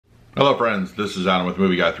Hello friends, this is Adam with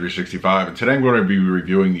Movie Guy 365, and today I'm going to be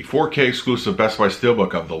reviewing the 4K exclusive Best Buy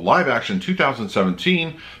Steelbook of the live-action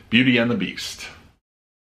 2017 Beauty and the Beast.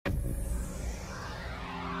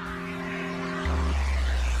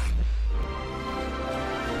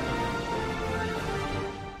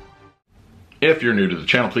 If you're new to the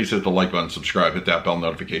channel, please hit the like button, subscribe, hit that bell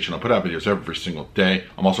notification. I'll put out videos every single day.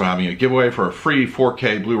 I'm also having a giveaway for a free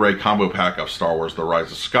 4K Blu Ray combo pack of Star Wars The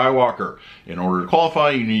Rise of Skywalker. In order to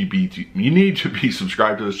qualify, you need to be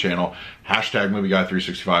subscribed to this channel. Hashtag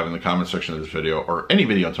MovieGuy365 in the comment section of this video, or any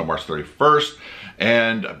video until March 31st.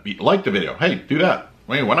 And like the video. Hey, do that.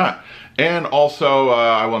 Wait, why not? And also,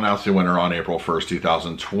 I will announce the winner on April 1st,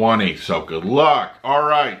 2020. So good luck. All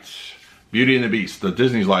right. Beauty and the Beast, the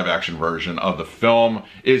Disney's live-action version of the film,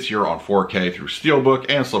 is here on 4K through Steelbook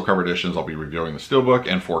and slipcover editions. I'll be reviewing the Steelbook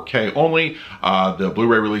and 4K only. The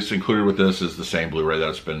Blu-ray release included with this is the same Blu-ray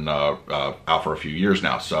that's been out for a few years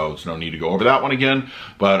now, so there's no need to go over that one again.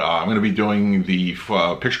 But I'm going to be doing the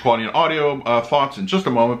picture quality and audio thoughts in just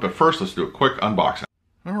a moment, but first let's do a quick unboxing.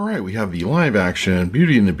 Alright, we have the live-action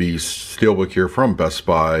Beauty and the Beast Steelbook here from Best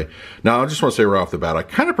Buy. Now, I just want to say right off the bat, I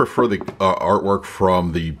kind of prefer the artwork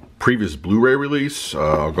from the previous Blu-ray release.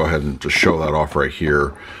 I'll go ahead and just show that off right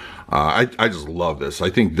here. I just love this.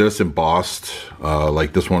 I think this embossed,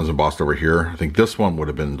 like this one is embossed over here. I think this one would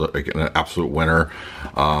have been like an absolute winner.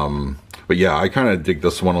 But yeah, I kind of dig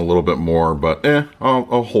this one a little bit more, but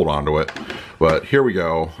I'll hold on to it. But here we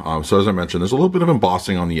go. So as I mentioned, there's a little bit of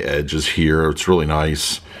embossing on the edges here. It's really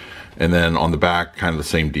nice. And then on the back, kind of the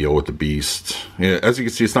same deal with the Beast. Yeah, as you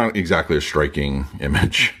can see, it's not exactly a striking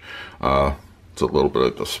image. It's a little bit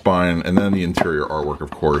of the spine. And then the interior artwork,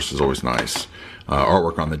 of course, is always nice.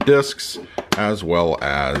 Artwork on the discs, as well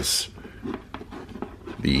as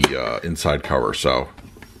the inside cover. So,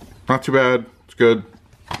 not too bad. It's good.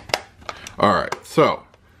 Alright, so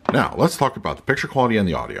now let's talk about the picture quality and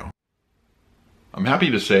the audio. I'm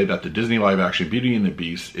happy to say that the Disney live-action Beauty and the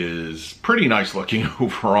Beast is pretty nice looking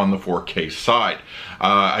over on the 4K side.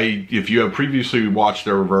 If you have previously watched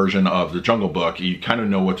their version of the Jungle Book, you kind of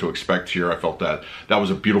know what to expect here. I felt that that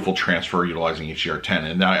was a beautiful transfer utilizing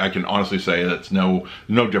HDR10, and I can honestly say that's no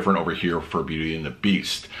different over here for Beauty and the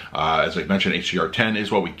Beast. As I mentioned, HDR10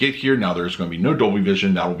 is what we get here. Now there's going to be no Dolby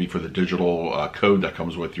Vision. That will be for the digital code that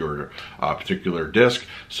comes with your particular disc.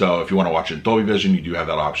 So if you want to watch it in Dolby Vision, you do have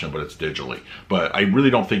that option, but it's digitally. But I really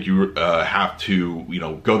don't think you have to,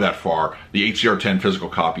 go that far. The HDR10 physical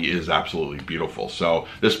copy is absolutely beautiful. So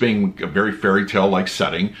this being a very fairy tale-like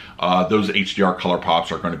setting, those HDR color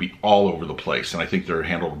pops are going to be all over the place, and I think they're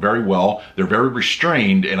handled very well. They're very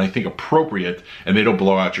restrained, and I think appropriate, and they don't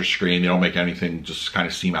blow out your screen. They don't make anything just kind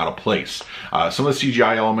of seem out of place. Some of the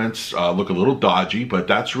CGI elements look a little dodgy, but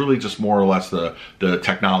that's really just more or less the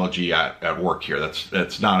technology at work here.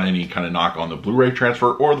 That's not any kind of knock on the Blu-ray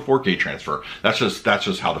transfer or the 4K transfer. That's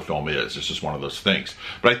just how the film is. It's just one of those things.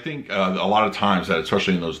 But I think a lot of times that,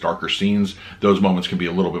 especially in those darker scenes, those moments can be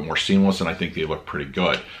a little bit more seamless, and I think they look pretty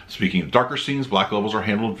good. Speaking of darker scenes, black levels are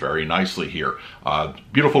handled very nicely here.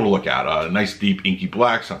 Beautiful to look at. Nice deep inky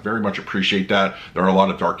blacks. I very much appreciate that. There are a lot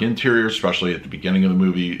of dark interiors, especially at the beginning of the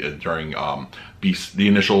movie during the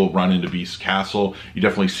initial run into Beast's castle. You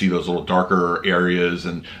definitely see those little darker areas,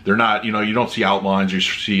 and they're not, you don't see outlines, you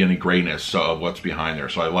see any grayness of what's behind there.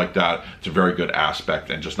 So I like that. It's a very good aspect,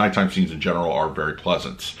 and just nighttime scenes in general are very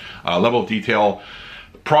pleasant. Level of detail,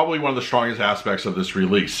 probably one of the strongest aspects of this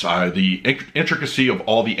release. The intricacy of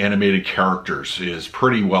all the animated characters is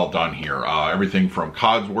pretty well done here. Everything from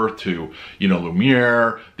Codsworth to,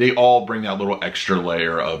 Lumiere, they all bring that little extra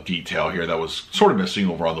layer of detail here that was sort of missing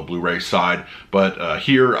over on the Blu-ray side. But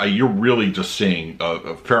here, you're really just seeing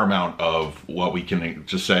a fair amount of what we can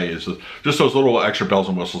just say is just those little extra bells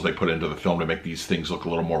and whistles they put into the film to make these things look a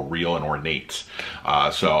little more real and ornate.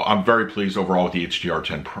 So I'm very pleased overall with the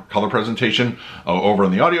HDR10 color presentation. Over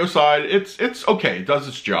on the audio side, it's okay. It does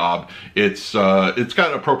its job. It's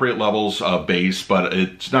got appropriate levels of bass, but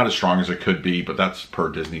it's not as strong as it could be. But that's per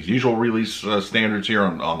Disney's usual release standards here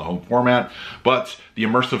on the home format. But the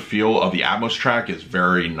immersive feel of the Atmos track is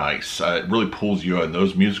very nice. It really pulls you in.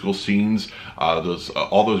 Those musical scenes, all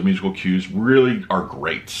those musical cues really are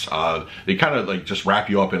great. They kind of like just wrap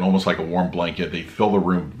you up in almost like a warm blanket. They fill the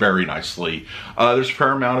room very nicely. There's a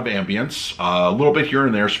fair amount of ambience, a little bit here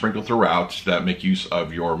and there sprinkled throughout that make use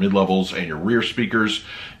of your mid-levels and your rear speakers.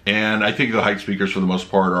 And I think the height speakers, for the most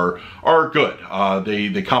part, are good.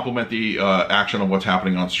 They complement the action of what's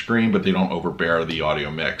happening on screen, but they don't overbear the audio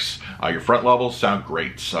mix. Your front levels sound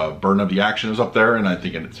great. Burden of the action is up there, and I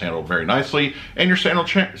think it's handled very nicely. And your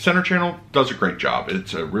center channel does a great job.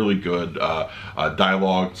 It's a really good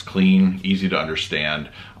dialogue. It's clean, easy to understand.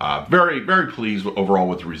 Very, very pleased overall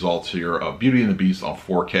with the results here of Beauty and the Beast on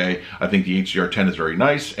 4K. I think the HDR10 is very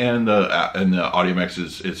nice, and the audio mix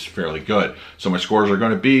is fairly good. So my scores are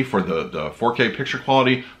going to be for the 4K picture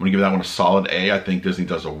quality. I'm going to give that one a solid A. I think Disney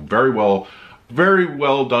does a very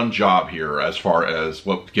well done job here as far as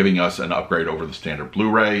giving us an upgrade over the standard Blu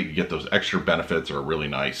Ray. You get those extra benefits are really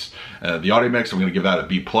nice. The audio mix, I'm going to give that a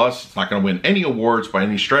B+. It's not going to win any awards by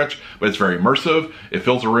any stretch, but it's very immersive. It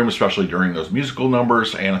fills the room, especially during those musical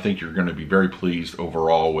numbers, and I think you're going to be very pleased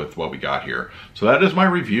overall with what we got here. So that is my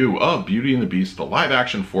review of Beauty and the Beast, the live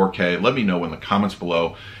action 4K. Let me know in the comments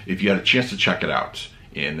below if you had a chance to check it out.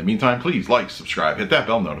 In the meantime, please like, subscribe, hit that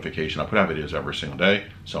bell notification. I put out videos every single day.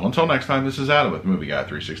 So until next time, this is Adam with Movie Guy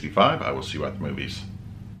 365. I will see you at the movies.